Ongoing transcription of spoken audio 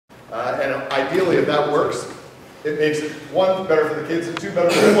And ideally, if that works, it makes it, one, better for the kids, and two, better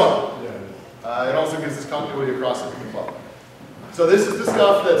for the club. It also gives us continuity across the club. So this is the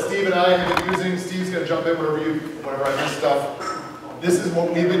stuff that Steve and I have been using. Steve's going to jump in whenever I miss stuff. This is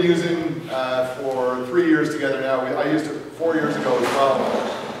what we've been using for 3 years together now. I used it 4 years ago as well.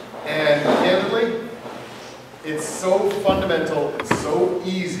 And candidly, it's so fundamental, it's so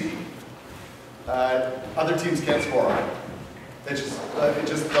easy, other teams can't score on it. It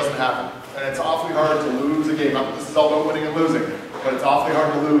just doesn't happen. And it's awfully hard to lose a game. This is all about winning and losing, but it's awfully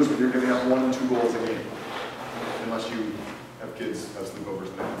hard to lose when you're giving up 1 and 2 goals a game. Unless you have kids have sleepovers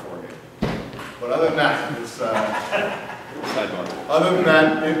and they can 4 games. But other than that, it's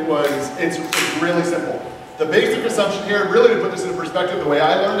it's really simple. The basic assumption here, really to put this into perspective, the way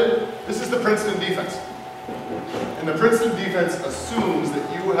I learned it, this is the Princeton defense. And the Princeton defense assumes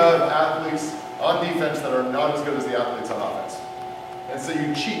that you have athletes on defense that are not as good as the athletes on offense. And so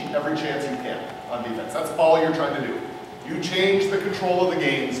you cheat every chance you can on defense. That's all you're trying to do. You change the control of the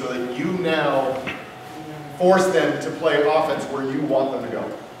game so that you now force them to play offense where you want them to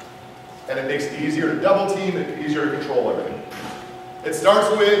go. And it makes it easier to double team, easier to control everything. It starts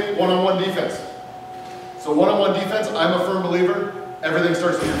with one-on-one defense. So one-on-one defense, I'm a firm believer. Everything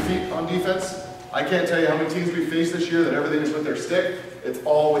starts with your feet on defense. I can't tell you how many teams we faced this year that everything is with their stick. It's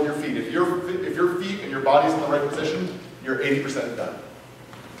all with your feet. If your feet and your body's in the right position, you're 80% done.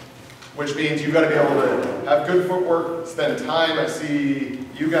 Which means you've got to be able to have good footwork, spend time. I see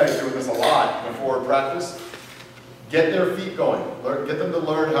you guys doing this a lot before practice. Get their feet going. Get them to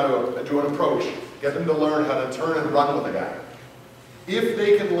learn how to do an approach. Get them to learn how to turn and run with a guy. If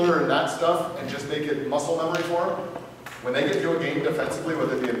they can learn that stuff and just make it muscle memory for them, when they get into a game defensively,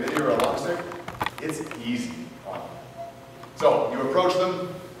 whether it be a midi or a long stick, it's easy on them. So you approach them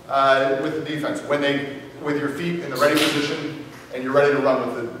with the defense with your feet in the ready position, and you're ready to run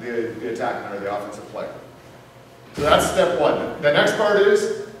with the attacking or the offensive player. So that's step one. The next part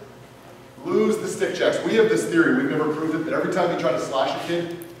is lose the stick checks. We have this theory, we've never proved it, that every time you try to slash a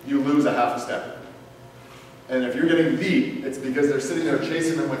kid, you lose a half a step. And if you're getting beat, it's because they're sitting there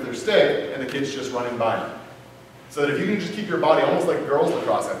chasing them with their stick, and the kid's just running by them. So that if you can just keep your body, almost like girls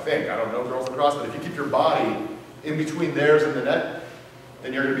lacrosse, I think, I don't know girls lacrosse, but if you keep your body in between theirs and the net,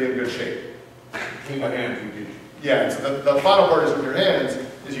 then you're going to be in good shape. Between the hands, you teach. Yeah, and so the final part is with your hands,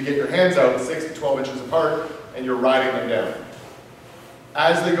 is you get your hands out 6 to 12 inches apart, and you're riding them down.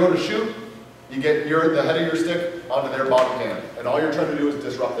 As they go to shoot, you get the head of your stick onto their bottom hand, and all you're trying to do is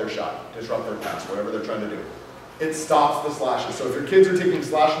disrupt their shot, disrupt their pass, whatever they're trying to do. It stops the slashes. So if your kids are taking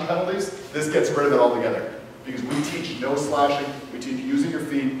slashing penalties, this gets rid of it altogether. Because we teach no slashing, we teach using your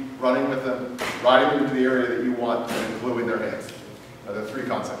feet, running with them, riding them into the area that you want, and gluing their hands. Now, there are 3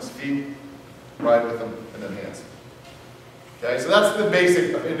 concepts: feet, ride with them, and then hands. Okay, so that's the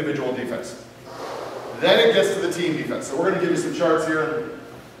basic of individual defense. Then it gets to the team defense. So we're going to give you some charts here.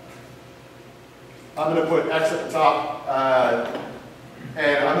 I'm going to put X at the top,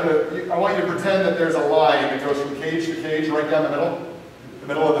 and I want you to pretend that there's a line that goes from cage to cage right down the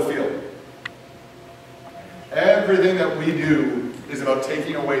middle of the field. Everything that we do is about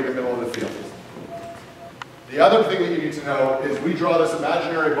taking away the middle of the field. The other thing that you need to know is we draw this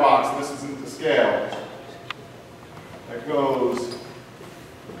imaginary box, and this isn't the scale, that goes,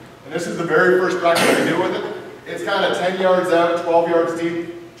 and this is the very first practice we do with it. It's kind of 10 yards out, 12 yards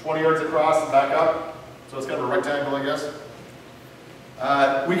deep, 20 yards across and back up. So it's kind of a rectangle, I guess.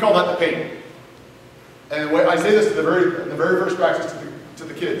 We call that the paint. And I say this in the very first practice to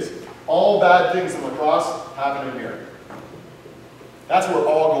the kids. All bad things in lacrosse happen in here. That's where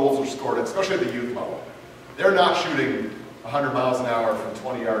all goals are scored, especially at the youth level. They're not shooting 100 miles an hour from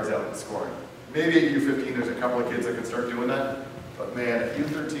 20 yards out and scoring. Maybe at U15 there's a couple of kids that can start doing that. But man, at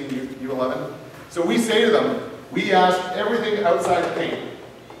U13, U11. So we say to them, we ask everything outside the paint.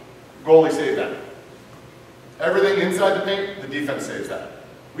 Goalie saves that. Everything inside the paint, the defense saves that.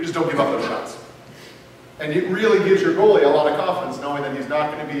 We just don't give up those shots. And it really gives your goalie a lot of confidence knowing that he's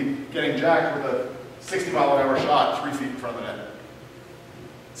not going to be getting jacked with a 60-mile-an-hour shot 3 feet in front of the net.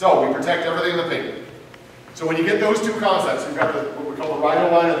 So we protect everything in the paint. So when you get those 2 concepts, you've got what we call the rhino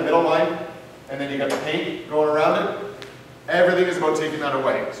line and the middle line, and then you got the paint going around it. Everything is about taking that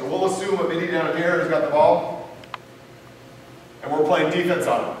away. So we'll assume a mini down here has got the ball, and we're playing defense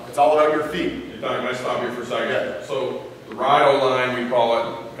on it. It's all about your feet. Can I stop you for a second? Yeah. So the rhino line, we call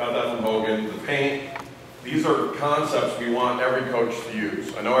it, got that from Hogan, the paint. These are concepts we want every coach to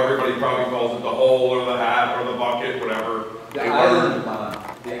use. I know everybody probably calls it the hole or the hat or the bucket, whatever. The island,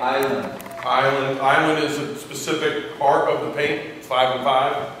 the island. Island is a specific part of the paint. It's 5 and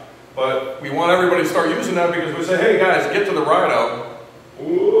 5. But we want everybody to start using that because we say, hey guys, get to the rhino.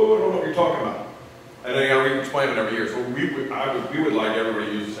 Ooh, you're talking about. And then I re-explain it every year. So we would like everybody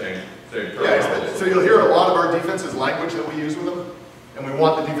to use the same terminology. Yeah, so you'll hear a lot of our defense's language that we use with them, and we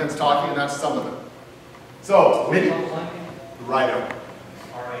want the defense talking, and that's some of it. So, Rido.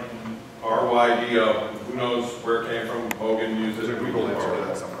 R-Y-D-O. Who knows where it came from? Hogan uses it. Google answer to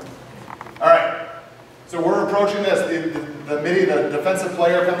that somewhere. All right. So we're approaching this. The midi, the defensive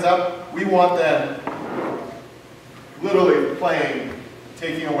player comes up. We want them literally playing,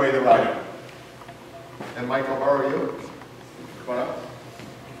 taking away the Rido. And Mike, I'll borrow you. Come on up.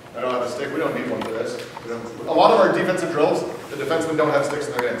 I don't have a stick. We don't need one for this. A lot of our defensive drills, the defensemen don't have sticks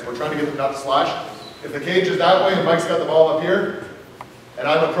in their hands. We're trying to get them not to slash. If the cage is that way and Mike's got the ball up here, and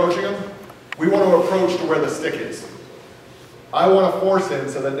I'm approaching him, we want to approach to where the stick is. I want to force him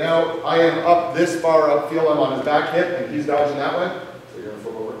so that now I am up this far upfield, I'm on his back hip, and he's dodging that way. So you're going to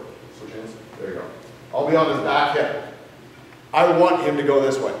flip over, switch hands. There you go. I'll be on his back hip. I want him to go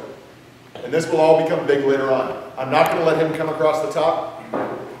this way. And this will all become big later on. I'm not going to let him come across the top,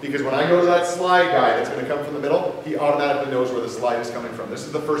 because when I go to that slide guy that's going to come from the middle, he automatically knows where the slide is coming from. This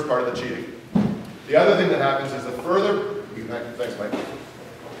is the first part of the cheating. The other thing that happens is the further, thanks Mike,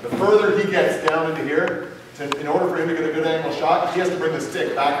 the further he gets down into here, in order for him to get a good angle shot, he has to bring the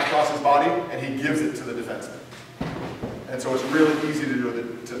stick back across his body, and he gives it to the defenseman. And so it's really easy to do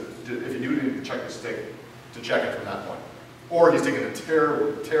if you do need to check the stick, to check it from that point. Or he's taking a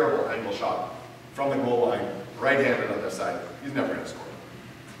terrible, terrible angle shot from the goal line, right-handed on this side. He's never going to score.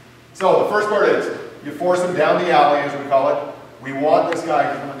 So the first part is, you force him down the alley, as we call it. We want this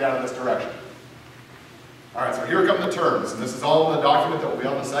guy coming down in this direction. All right, so here come the terms, and this is all in the document that will be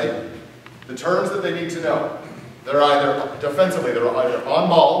on the site. The terms that they need to know. They're either, defensively, they're either on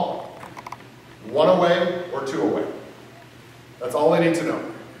ball, one away, or two away. That's all they need to know.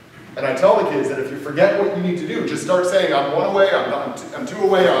 And I tell the kids that if you forget what you need to do, just start saying, I'm one away, I'm two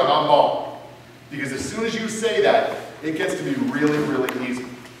away, or I'm on ball. Because as soon as you say that, it gets to be really, really easy.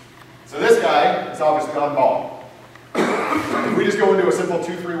 So this guy is obviously on ball. If we just go into a simple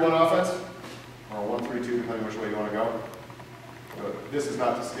 2-3-1 offense, or 1-3-2, depending which way you want to go. This is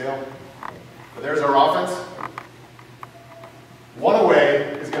not to scale. But there's our offense. One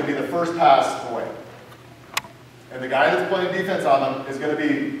away is going to be the first pass away. And the guy that's playing defense on them is going to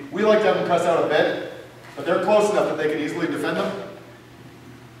be, we like to have them press out a bit, but they're close enough that they can easily defend them.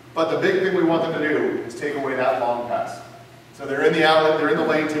 But the big thing we want them to do is take away that long pass. So they're in the outlet, they're in the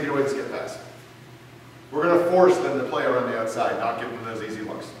lane, taking away the skip pass. We're going to force them to play around the outside, not give them those easy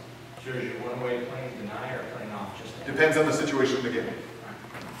looks. Sure, is your one way playing deny or playing off? Just depends on the situation of the game.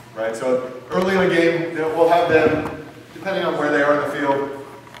 Right, so early in the game, we'll have them, depending on where they are in the field,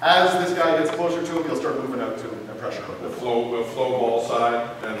 as this guy gets closer to him, he'll start moving out to him and pressure him. The flow ball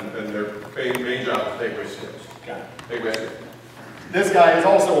side, and their main job is take away skips. got it. Take away skips. This guy is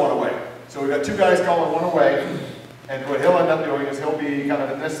also one away. So we've got two guys calling one away, and what he'll end up doing is he'll be kind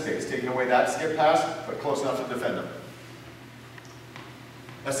of in this space, taking away that skip pass, but close enough to defend him.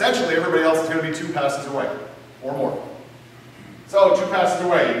 Essentially, everybody else is going to be 2 passes away, or more. So 2 passes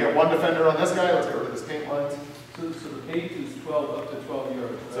away, you get 1 defender on this guy. Let's get rid of this paint lines. So the paint is 12 up to 12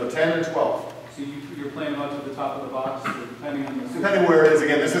 yards. Right? So 10 and 12. So you're playing out to the top of the box, so depending on the... Depending where it is,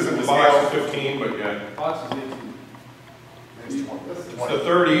 again, this isn't The the box scale. is 15, but yeah. Box is 18. It's 20. It's the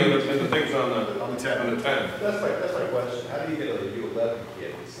 30 and the thing's on On the 10. On the 10. That's my question. How do you get a U11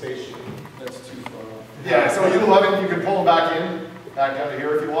 kid in spatial? That's too far off. Yeah, so U11, you can pull them back down to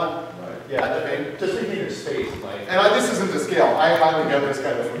here if you want. Yeah, At the paint. just thinking your space, like. And this isn't to scale. I highly doubt this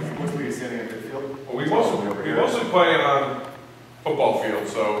guy looks like he's standing in midfield. Well, we mostly play on football field,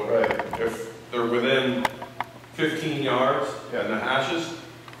 so Right. if they're within 15 yards and the hashes,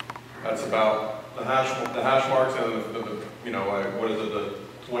 that's about the hash marks and the you know, like, what is it, the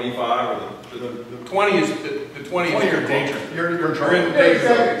 25 or the 20 is the 20 is you're in danger. You're in You're trouble. in Yeah, danger.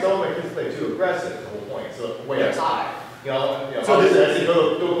 exactly. Don't make this play too aggressive, the whole point. So way Yes. up high. So So this- obviously,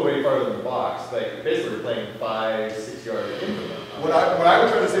 don't go way farther than the box. Like basically, we're playing 5-6 yards into them. What I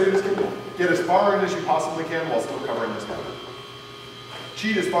would try to say to this kid, get as far in as you possibly can while still covering this guy.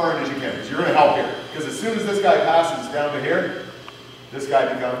 Cheat as far in as you can, because you're going to help here. Because as soon as this guy passes down to here, this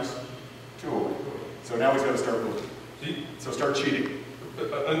guy becomes 2 away. So now he's got to start moving. So start cheating.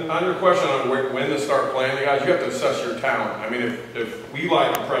 On your question on when to start playing the guys, you have to assess your talent. I mean, if we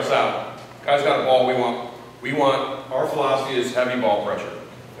like to press out, guys got a ball, we want, our philosophy is heavy ball pressure.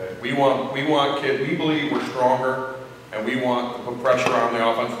 Okay. We want kids, we believe we're stronger, and we want to put pressure on the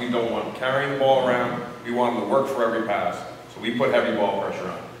offense. We don't want them carrying the ball around. We want them to work for every pass. So we put heavy ball pressure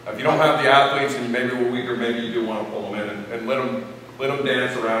on. If you don't have the athletes and maybe we're weaker, maybe you do want to pull them in and let them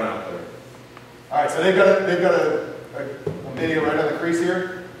dance around out there. All right, so they've got a mini right on the crease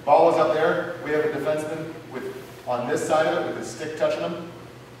here. Ball is up there. We have a defenseman on this side of it with his stick touching him.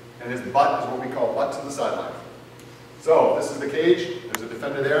 And his butt is what we call butt to the sideline. So this is the cage. There's a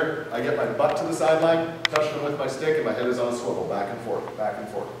defender there. I get my butt to the sideline, touching him with my stick, and my head is on a swivel, back and forth, back and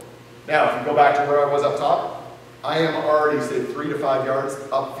forth. Now, if you go back to where I was up top, I am already, say, 3 to 5 yards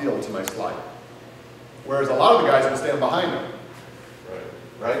upfield to my slide. Whereas a lot of the guys will stand behind them.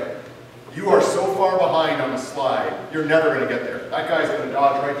 Right? You are so far behind on the slide, you're never going to get there. That guy's going to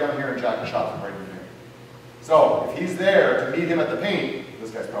dodge right down here and jack the shot from right in here. So, if he's there to meet him at the paint,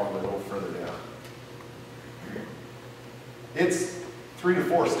 this guy's probably a little further down. It's 3 to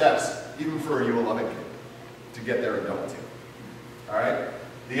 4 steps, even for a U11 kid, to get there in double team. All right?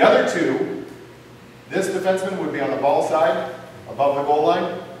 The other two, this defenseman would be on the ball side, above the goal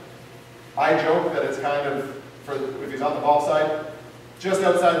line. I joke that it's kind of, if he's on the ball side, just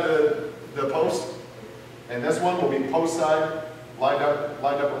outside the post. And this one will be post side, lined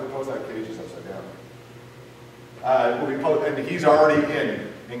up with the post side. Cage is upside down. Will be post, and he's already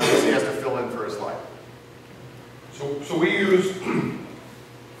in case he has to fill in for a slide. So we use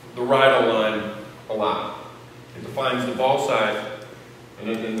the Rido line a lot. It defines the ball side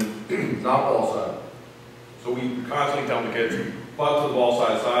and then not ball side. So we constantly tell the kids, butt to the ball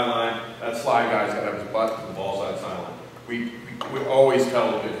side sideline. That slide guy's got to have his butt to the ball side sideline. We always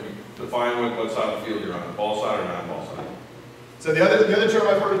tell the kids, we define what side of the field you're on, ball side or not ball side. So the other term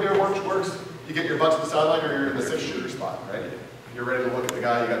I've heard here works. You get your butt to the sideline or you're in the 6-shooter spot, right? You're ready to look at the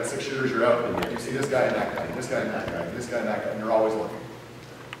guy, you got 6 shooters, you're out, and you see this guy and that guy, and this guy and that guy, and this guy and that guy, and you're always looking.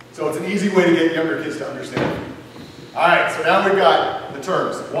 So it's an easy way to get younger kids to understand. All right, so now we've got the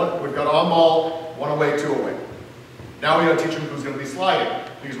terms. We've got on ball, 1 away, 2 away. Now we got to teach them who's going to be sliding,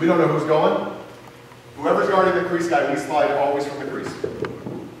 because we don't know who's going. Whoever's guarding the crease guy, we slide always from the crease.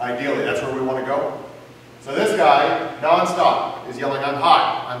 Ideally, that's where we want to go. So this guy, non-stop, is yelling, I'm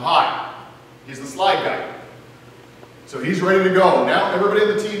high, I'm high. He's the slide guy. So he's ready to go. Now everybody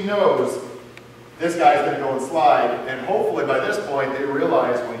on the team knows this guy's going to go and slide, and hopefully by this point they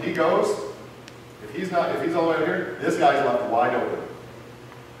realize when he goes, if he's all the way over here, this guy's left wide open.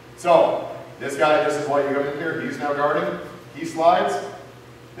 So this guy, this is why you go in here, he's now guarding, he slides.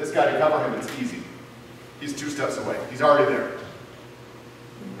 This guy, to cover him, it's easy. He's 2 steps away. He's already there.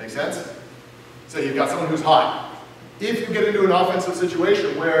 Make sense? So you've got someone who's hot. If you get into an offensive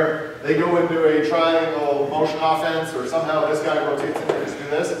situation where they go into a triangle motion offense or somehow this guy rotates in and just do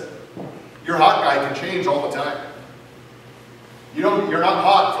this, your hot guy can change all the time. You're not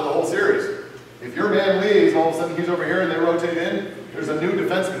hot for the whole series. If your man leaves, all of a sudden he's over here and they rotate in, there's a new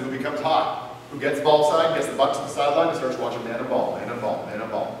defenseman who becomes hot, who gets ball side, gets the butt to the sideline, and starts watching man and ball, man and ball, man and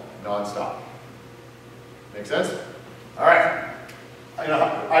ball, non-stop. Make sense? All right. In an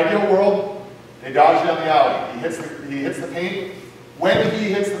ideal world, they dodge down the alley. He hits the paint. When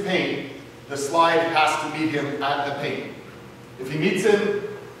he hits the paint, the slide has to meet him at the paint. If he meets him,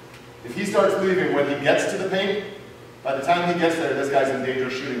 if he starts leaving when he gets to the paint, by the time he gets there, this guy's in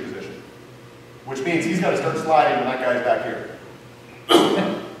dangerous shooting position. Which means he's got to start sliding when that guy's back here.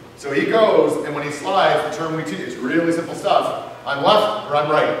 So he goes, and when he slides, the term we teach, it's really simple stuff. I'm left or I'm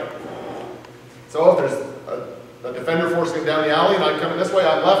right. So if there's a defender forcing him down the alley and I'm coming this way,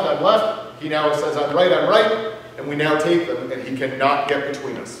 I'm left. He now says, I'm right, and we now take them, and he cannot get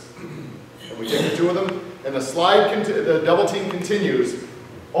between us. And we take the 2 of them, and the double team continues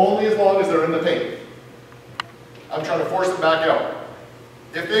only as long as they're in the paint. I'm trying to force them back out.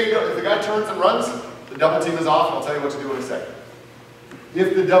 If the guy turns and runs, the double team is off, and I'll tell you what to do in a second.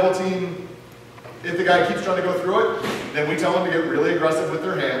 If the guy keeps trying to go through it, then we tell them to get really aggressive with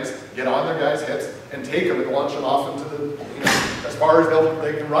their hands, get on their guy's hips, and take them and launch them off into the, as far as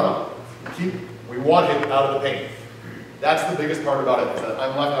they can run them. We want him out of the paint. That's the biggest part about it, is that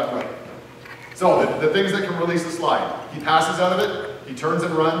I'm left, I'm right. So the things that can release the slide. He passes out of it, he turns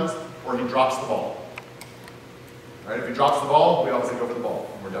and runs, or he drops the ball. Right? If he drops the ball, we obviously go for the ball,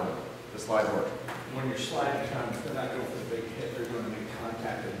 and we're done with it. The slides work. When you're sliding comes, they're not going for the big hit, they're going to make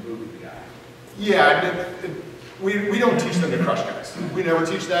contact and move the guy. Yeah, we don't teach them to crush guys. We never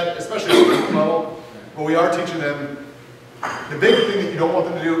teach that, especially at the level. But we are teaching them, the big thing that you don't want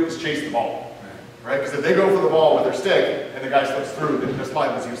them to do is chase the ball. Right? Because if they go for the ball with their stick and the guy slips through, then the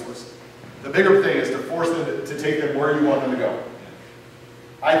slide was useless. The bigger thing is to force them to take them where you want them to go.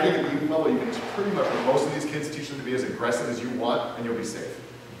 I think at the youth level, you can pretty much, with most of these kids, teach them to be as aggressive as you want, and you'll be safe.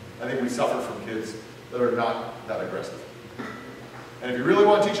 I think we suffer from kids that are not that aggressive. And if you really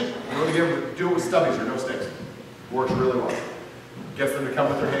want to teach it, you want to do it with stubbies or no sticks. It works really well. Gets them to come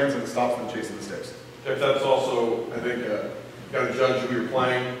with their hands and stops them chasing the sticks. Jeff, that's also, I think, you got to judge who you're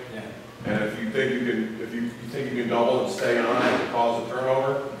playing. Yeah. And if you think you can double and stay on it and cause a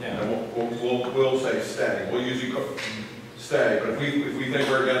turnover, Yeah. then we'll say stay. We'll usually stay, but if we think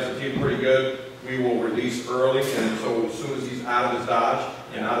we're against a team pretty good, we will release early, and so as soon as he's out of his dodge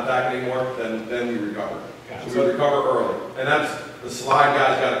and not attacking anymore, then we recover. So we recover early, and that's the slide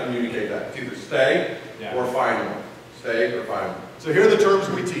guy's got to communicate that. It's either stay or find one. Stay or find one. So here are the terms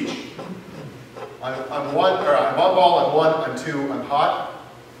we teach. I'm on ball, I'm 1, I'm 2, I'm hot.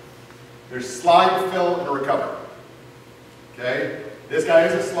 There's slide, fill, and recover. Okay? This guy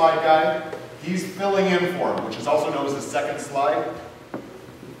is a slide guy. He's filling in for him, which is also known as the second slide.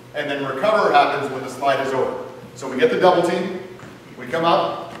 And then recover happens when the slide is over. So we get the double team, we come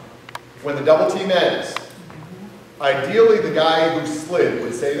up. When the double team ends, ideally the guy who slid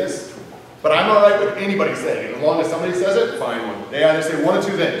would say this, but I'm all right with anybody saying it. As long as somebody says it, Find one. they either say one of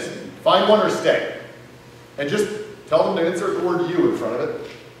two things. Find one or stay. And just tell them to insert the word you in front of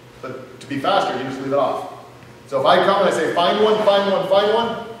it. But to be faster, you just leave it off. So if I come and I say find one, find one, find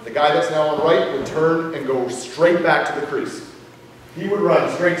one, the guy that's now on the right would turn and go straight back to the crease. He would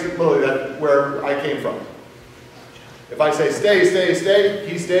run straight to literally where I came from. If I say stay, stay, stay,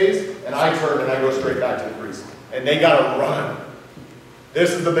 he stays, and I turn and I go straight back to the crease. And they gotta run.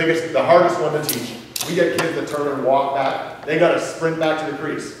 This is the hardest one to teach. We get kids that turn and walk back. They gotta sprint back to the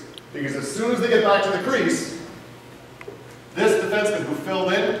crease. Because as soon as they get back to the crease, this defenseman who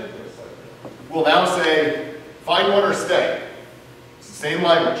filled in will now say, find one or stay. It's the same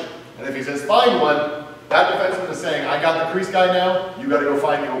language. And if he says find one, that defenseman is saying, I got the crease guy now, you gotta go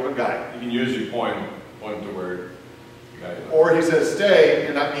find the open guy. You can usually point to where you got it. Or he says stay,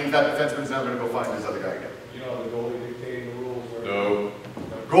 and that means that defenseman's now gonna go find his other guy again. You know, the goalie dictating the rules. No.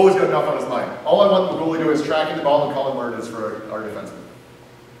 Goalie's got enough on his mind. All I want the goalie to do is tracking the ball and calling where it is for our defenseman.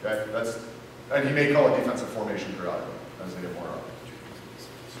 Okay, and he may call it defensive formation periodically as they get more on.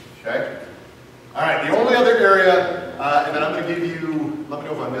 Okay? All right, the only other area, and then I'm going to give you, let me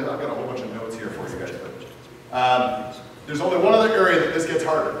know if I've got a whole bunch of notes here for you guys. But, there's only one other area that this gets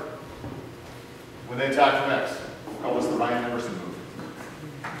harder. When they attack from X. We'll call this the Ryan Emerson move.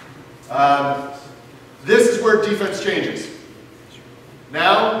 This is where defense changes.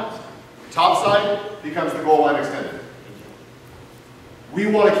 Now, top side becomes the goal line extended. We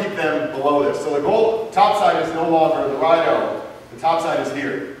want to keep them below this. So the top side is no longer the right arrow. The top side is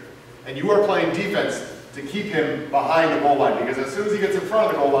here. And you are playing defense to keep him behind the goal line, because as soon as he gets in front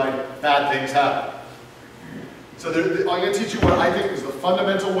of the goal line, bad things happen. So I'm going to teach you what I think is the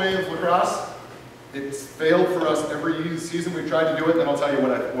fundamental way of lacrosse. It's failed for us every season we've tried to do it, then I'll tell you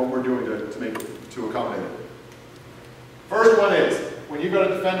what we're doing to accommodate it. First one is, when you've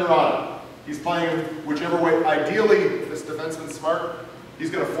got a defender on him, he's playing whichever way. Ideally, if this defenseman's smart, he's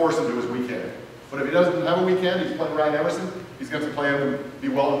going to force him to his weak hand. But if he doesn't have a weak hand, he's playing Ryan Emerson, he's going to play him and be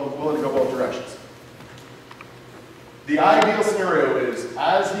willing to go both directions. The ideal scenario is,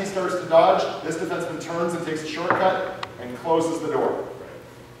 as he starts to dodge, this defenseman turns and takes a shortcut and closes the door.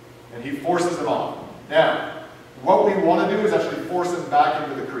 And he forces him off. Now, what we want to do is actually force him back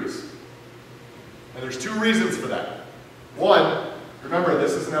into the crease. And there's two reasons for that. One, remember,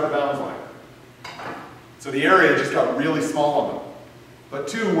 this is an out of bounds line. So the area just got really small on them. But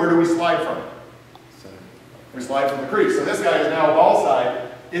two, where do we slide from? We slide from the crease. So this guy is now ball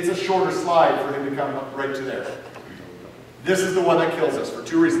side. It's a shorter slide for him to come up right to there. This is the one that kills us for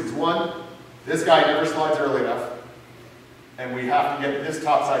two reasons. One, this guy never slides early enough. And we have to get this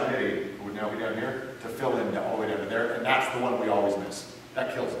top side midi, who would now be down here, to fill in all the way down to there. And that's the one we always miss.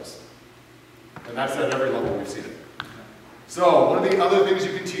 That kills us. And that's at every level we've seen it. So, one of the other things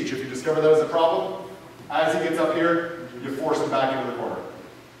you can teach, if you discover that as a problem, as he gets up here, you force him back into the corner.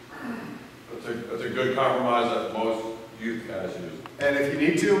 That's a good compromise that most youth guys use. And if you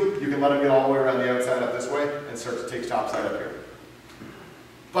need to, you can let him get all the way around the outside up this way and start to take top side up here.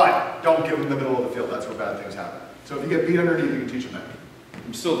 But don't give him the middle of the field. That's where bad things happen. So if you get beat underneath, you can teach him that.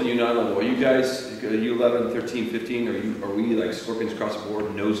 I'm still at the U9 level. Are you guys, U11, 13, 15, are we like scorpions across the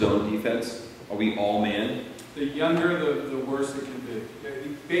board, no zone defense? Are we all man? The younger, the worse it can be.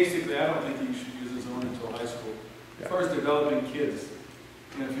 Basically, I don't think you should use a zone until high school. As far as developing kids,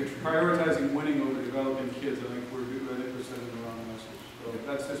 and if you're prioritizing winning over developing kids, I think we're sending the wrong message. So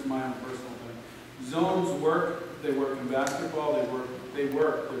that's just my own personal thing. Zones work. They work in basketball. They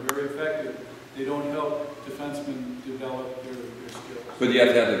work. They're very effective. They don't help defensemen develop their skills. But you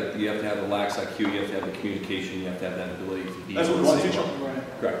have to have the lax IQ. You have to have the communication. You have to have that ability to be. That's what we want to teach them.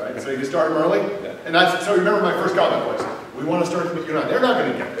 Right. So you start them early. Yeah. And that's, so remember my first comment was, we want to start them at U9. They're not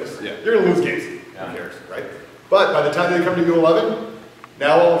going to get this. Yeah. They're going to lose games. Who cares, right? But by the time they come to U11,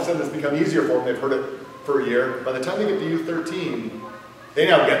 now all of a sudden it's become easier for them. They've heard it for a year. By the time they get to U13, they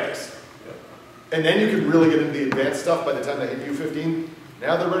now get this. And then you can really get into the advanced stuff by the time they hit U15.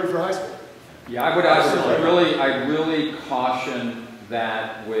 Now they're ready for high school. Yeah, I really caution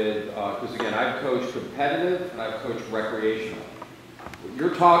that with, because again, I've coached competitive and I've coached recreational. What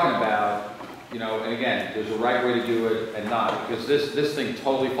you're talking about, you know, and again, there's a right way to do it and not, because this thing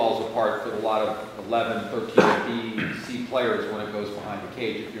totally falls apart for a lot of 11, 13 B, C players when it goes behind the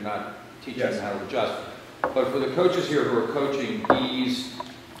cage if you're not teaching them how to adjust. But for the coaches here who are coaching Bs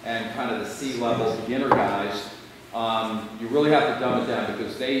and kind of the C level beginner guys, you really have to dumb it down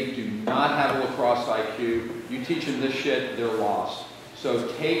because they do not have a lacrosse IQ. You teach them this shit, they're lost. So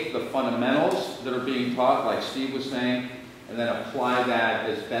take the fundamentals that are being taught, like Steve was saying, and then apply that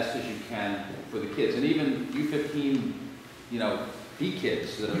as best as you can for the kids. And even U15, you know, B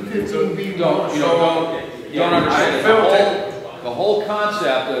kids that are don't understand the whole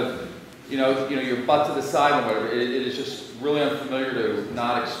concept of you know your butt to the side and whatever. It is just really unfamiliar to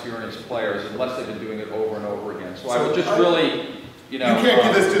not experienced players unless they've been doing it over and over again. So I would just really, you know, you can't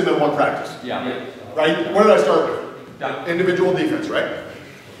give this to them in one practice. Yeah. Right? Where did I start with? Individual defense, right?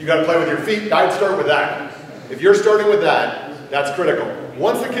 You got to play with your feet. I'd start with that. If you're starting with that, that's critical.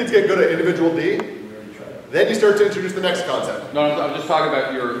 Once the kids get good at individual D, then you start to introduce the next concept. No, I'm just talking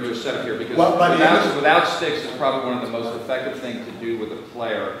about your setup here because without sticks is probably one of the most effective things to do with a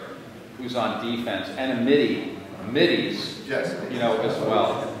player who's on defense and a middies, yes, you know, as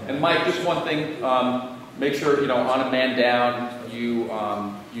well. And Mike, just one thing, make sure, you know, on a man down, you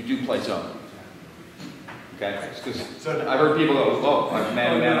do play zone. Okay, because I've heard people go, oh, I'm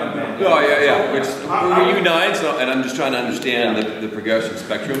man down, I'm man down. No, yeah. We're U9, so, and I'm just trying to understand the progression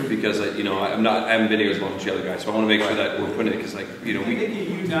spectrum because, you know, I haven't been here as long as the other guys, so I want to make sure that we're putting it because, like, you know, I think at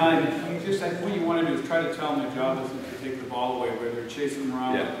U9, you just what you want to do is try to tell them their job isn't to take the ball away, where they're chasing them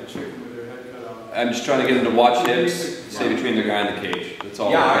around like a chicken with their head cut off. I'm just trying to get them to watch hips, stay between the guy and the cage. That's all.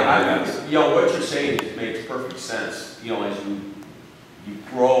 Yeah, you know, what you're saying makes perfect sense, you know, as you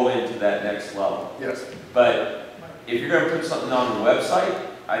grow into that next level. Yes. But if you're going to put something on the website,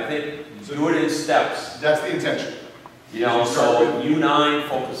 I think do it in steps. That's the intention. You know, so U9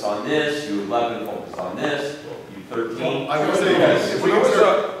 focus on this, U11 focus on this, U13. Well, I will say this. If we can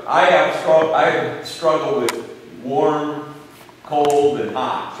start, I struggle with warm, cold, and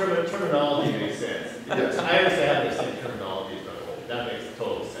hot. Terminology makes sense. Yes. I understand how they're saying terminology is not old. That makes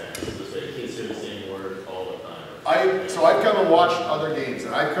total sense. This way, kids hear the same word all the time. So I've come and watched other games,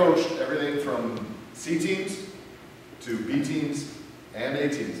 and I've coached everything from C teams to B teams and A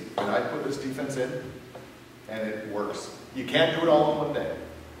teams. And I put this defense in, and it works. You can't do it all in one day.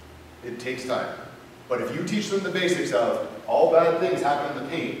 It takes time. But if you teach them the basics of all bad things happen in the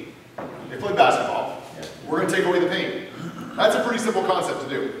paint, they play basketball, we're going to take away the paint. That's a pretty simple concept to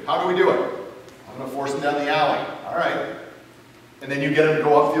do. How do we do it? I'm going to force them down the alley. All right. And then you get them to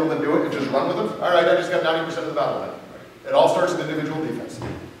go upfield and do it and just run with them. All right, I just got 90% of the battle then. It all starts with individual defense.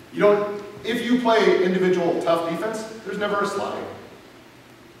 If you play individual tough defense, there's never a slide.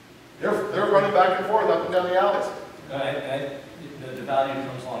 They're running back and forth up and down the alleys. The value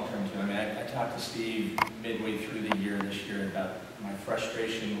comes long term too. I mean, I talked to Steve midway through the year this year about my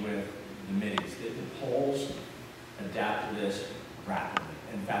frustration with the middies. The polls adapt to this rapidly.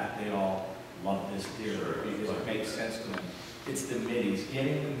 In fact, they all love this dearly because it makes sense to them. It's the middies,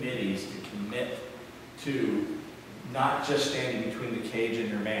 getting the middies to commit to not just standing between the cage and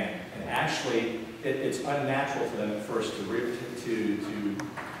your man. And actually, it's unnatural for them at first to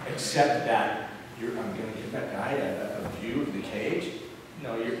accept that I'm going to give that guy a view of the cage.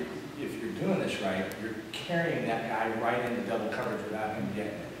 No, if you're doing this right, you're carrying that guy right into double coverage without him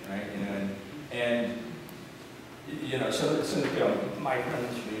getting it, right? You know, and you know, so you know, Mike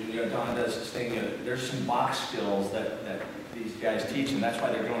runs through, you know, Don does this thing. You know, there's some box skills that these guys teach, and that's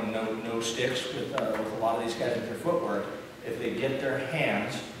why they're going no sticks with a lot of these guys with their footwork. If they get their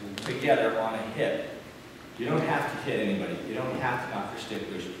hands together on a hip, you don't have to hit anybody. You don't have to knock their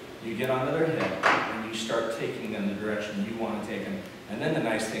stick loose. You get onto their hip and you start taking them the direction you want to take them. And then the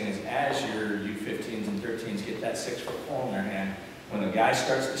nice thing is, as your U15s and 13s get that 6-foot pole in their hand, when the guy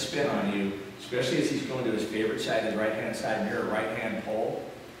starts to spin on you, especially as he's going to his favorite side, his right-hand side, and you're a right-hand pole,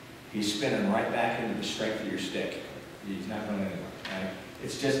 he's spinning right back into the strength of your stick. He's not going anywhere. Right?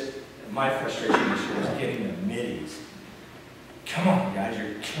 It's just, my frustration this year is getting the middies. Come on, guys,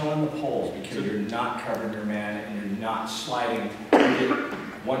 you're killing the poles because you're not covering your man and you're not sliding. You get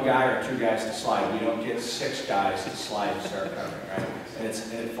one guy or two guys to slide. We don't get 6 guys to slide and start covering, right? And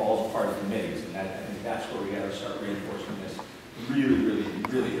it falls apart at the middies. And I think that's where we got to start reinforcing this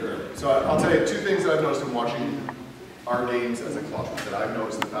really early. So I'll tell you 2 things that I've noticed in watching our games as a club that I've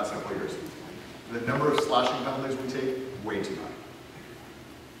noticed in the past couple of years. The number of slashing penalties we take, way too high.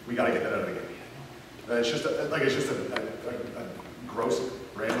 We got to get that out of the game. It's just a gross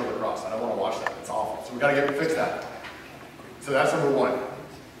brand of lacrosse. I don't want to watch that. It's awful. So we got to fix that. So that's number one.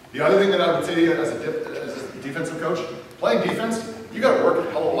 The other thing that I would say to you as a defensive coach, playing defense, you got to work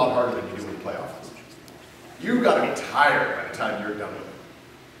a hell of a lot harder than you do when you play offense. You got to be tired by the time you're done with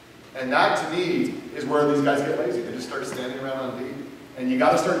it. And that, to me, is where these guys get lazy. They just start standing around on D. And you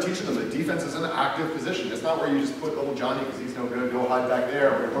got to start teaching them that defense is an active position. It's not where you just put little Johnny because he's no good, go hide back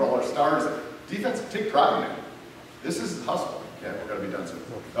there. We're going to put all our stars there. Defense, take pride in it. This is hustle. Yeah, we're going to be done soon.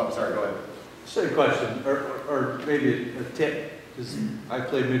 Oh, sorry, go ahead. Same question, or maybe a tip, because I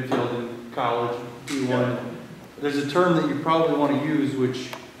played midfield in college, D1. Yeah. There's a term that you probably want to use, which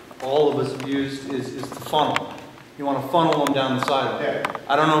all of us have used, is the funnel. You want to funnel them down the sideline. Yeah.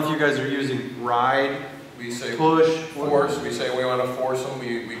 I don't know if you guys are using ride, we say push, force. We say we want to force them. We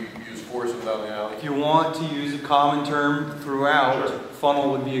use force them down the alley. If you want to use a common term throughout, sure, funnel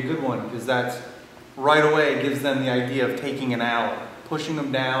would be a good one, because that's right away gives them the idea of taking an alley, pushing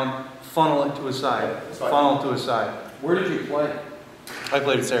them down, funnel it to a side, funnel to a side. Where did you play? I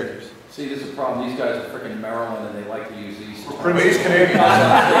played at Syracuse. See, this is a problem. These guys are freaking Maryland, and they like to use these. Pretty Canadian. State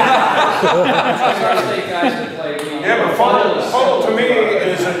guys that play. Yeah, but funnel to me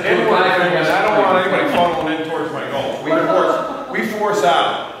is an inward thing, and I don't want anybody funneling in towards my goal. We force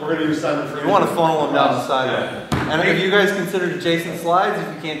out. We're going to use Simon for. You want to funnel them down the sideline. Yeah. And have you guys considered Jason slides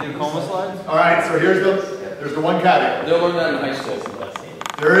if you can't do Colman slides? All right, so there's the one caveat. They'll learn that in high school.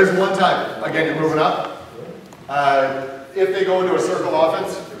 There is one time. Again, you're moving up. If they go into a circle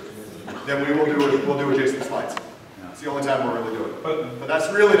offense, then we'll do adjacent slides. It's the only time we're really doing it. But that's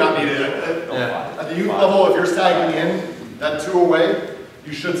really not needed. At the youth level, if you're sagging in, that 2 away,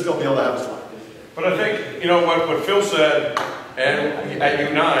 you should still be able to have a slide. But I think, what Phil said, and at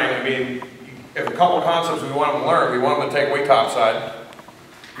U9, I mean, if a couple of concepts we want them to learn, we want them to take away topside.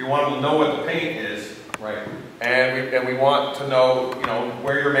 We want them to know what the paint is. Right. And we want to know,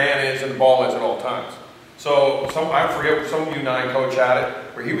 where your man is and the ball is at all times. So I forget some U9 coach had it,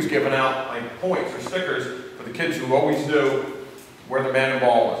 where he was giving out like points or stickers for the kids who always knew where the man and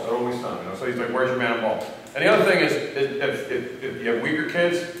ball was. They're always done, So he's like, "Where's your man and ball?" And the other thing is, if you have weaker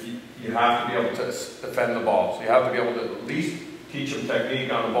kids, you have to be able to defend the ball. So you have to be able to at least teach them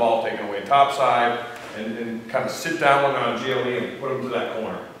technique on the ball, taking away topside, and kind of sit down with them on GLE and put them to that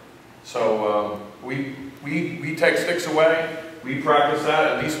corner. So we take sticks away. We practice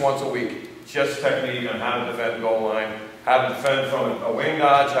that at least once a week. Just technique on how to defend goal line, how to defend from a wing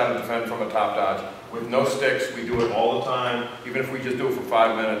dodge, how to defend from a top dodge. With no sticks, we do it all the time, even if we just do it for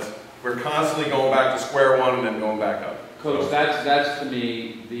 5 minutes. We're constantly going back to square one and then going back up. Coach, that's to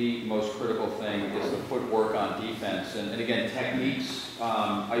me the most critical thing, is the footwork on defense. And again, techniques.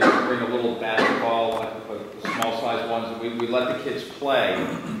 I used to bring a little basketball, the small size ones, and we let the kids play.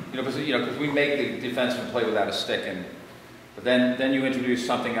 Because we make the defenseman play without a stick, but then you introduce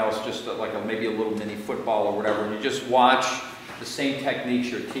something else, just like maybe a little mini football or whatever, and you just watch the same techniques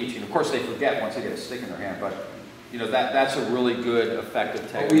you're teaching. Of course, they forget once they get a stick in their hand, but that's a really good,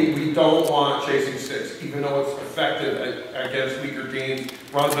 effective technique. We don't want chasing sticks, even though it's effective against weaker teams.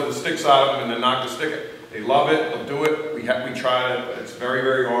 Runs with the sticks out of them and then knock the stick. They love it. They'll do it. We try it, but it's very,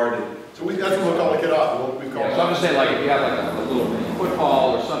 very hard. So that's what we'll call a kid off. So I'm just saying, like, if you have like a little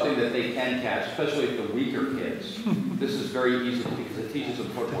football or something that they can catch, especially if the weaker kids, this is very easy because it teaches them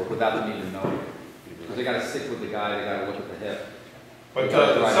footwork without them even knowing it. Because they got to stick with the guy, they got to look at the hip. But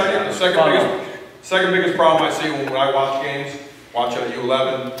the second biggest problem I see when I watch games, watch at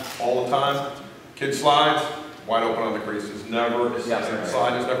U11 all the time, kid slides, wide open on the creases.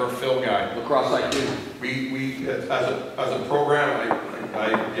 Slide is never a fill guy. Lacrosse IQ. We as a program,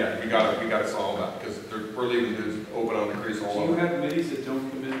 we got to solve that, because we're leaving dudes open on the crease all over. over. Do you have middies that don't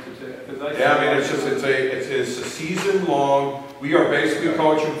commit to Yeah, I mean, it's a season long. We are basically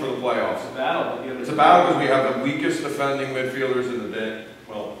coaching for the playoffs. It's a battle. It's a battle because we have the weakest defending midfielders in the day.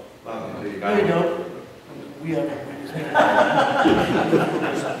 Well, not in the league. No, you don't. We have.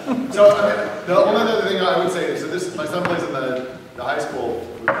 So the only other thing I would say is, my son plays in the high school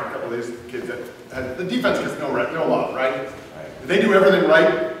with a couple of these kids that the defense gets no love, right? If they do everything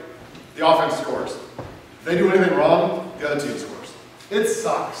right, the offense scores. If they do anything wrong, the other team scores. It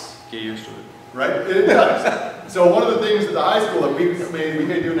sucks. Get used to it. Right? It does. So one of the things at the high school that we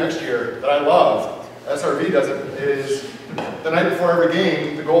may do next year that I love, SRV does it, is the night before every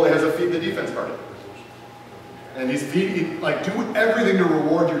game, the goalie has a feed the defense party. And he's feeding, do everything to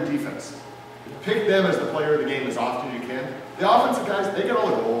reward your defense. Pick them as the player of the game as often as you can. The offensive guys, they get all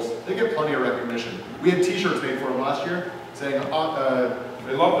the goals. They get plenty of recognition. We had t-shirts made for them last year saying, they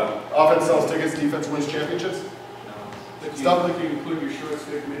love that. Offense sells tickets, defense wins championships. Stuff like you include your short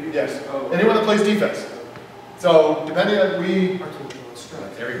stick mini? Yes. Oh. Anyone that plays defense. So depending on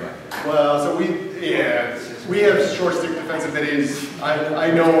Everybody. well, so we have short stick defensive middies.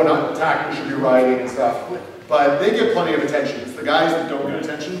 I know when I'm attacking should be riding and stuff, but they get plenty of attention. It's the guys that don't get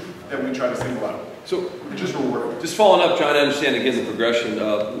attention that we try to single out. So we just reward them. Just following up, trying to understand again the progression.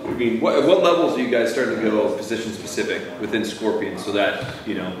 I mean, at what levels are you guys starting to go position specific within Scorpion, so that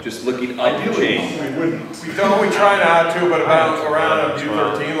just looking up the chain? We wouldn't. We try not to, but about around a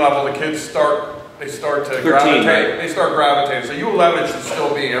U13 level, the kids start to gravitate. Right? They start gravitating. So U11 should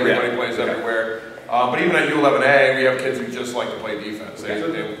still be everybody plays everywhere. But even at U11A, we have kids who just like to play defense.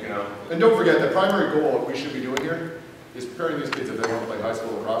 And don't forget, the primary goal that we should be doing here is preparing these kids if they want to play high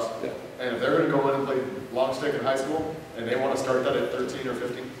school lacrosse. Yeah. And if they're going to go in and play long stick in high school, and they want to start that at 13 or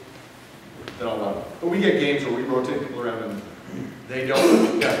 15, then I'll allow it. But we get games where we rotate people around and they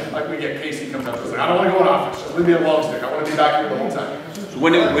don't. Yeah, like we get Casey comes up and says, I don't want to go on offense, just leave me a long stick. I want to be back here the whole time. So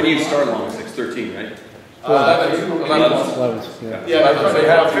when do you start long sticks? 13, right? 11. Yeah, they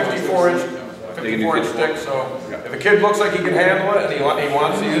have 54-inch sticks, so if a kid looks like he can handle it and he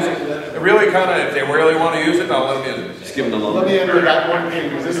wants to use it, if they really want to use it, I'll let him use it. Just give them the long. Let me enter that one thing,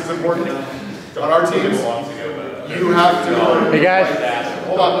 because this is important. On our teams, you have to... Hey guys.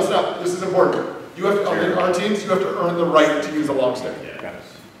 Hold on, listen up. This is important. You have to, on our teams, you have to earn the right to use a long stick.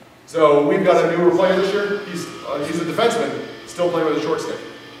 So we've got a newer player this year. He's a defenseman, still playing with a short stick.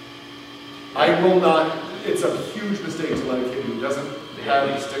 I will not... It's a huge mistake to let a kid who doesn't have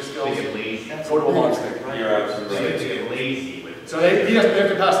any stick skills go to a long stick. You're absolutely right. They get lazy with it. So they have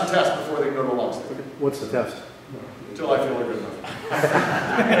to pass the test before they can go to a long stick. What's the test? Until I feel like good enough.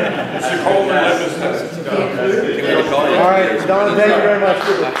 It's the Colman litmus test. All right, Don, thank you very much.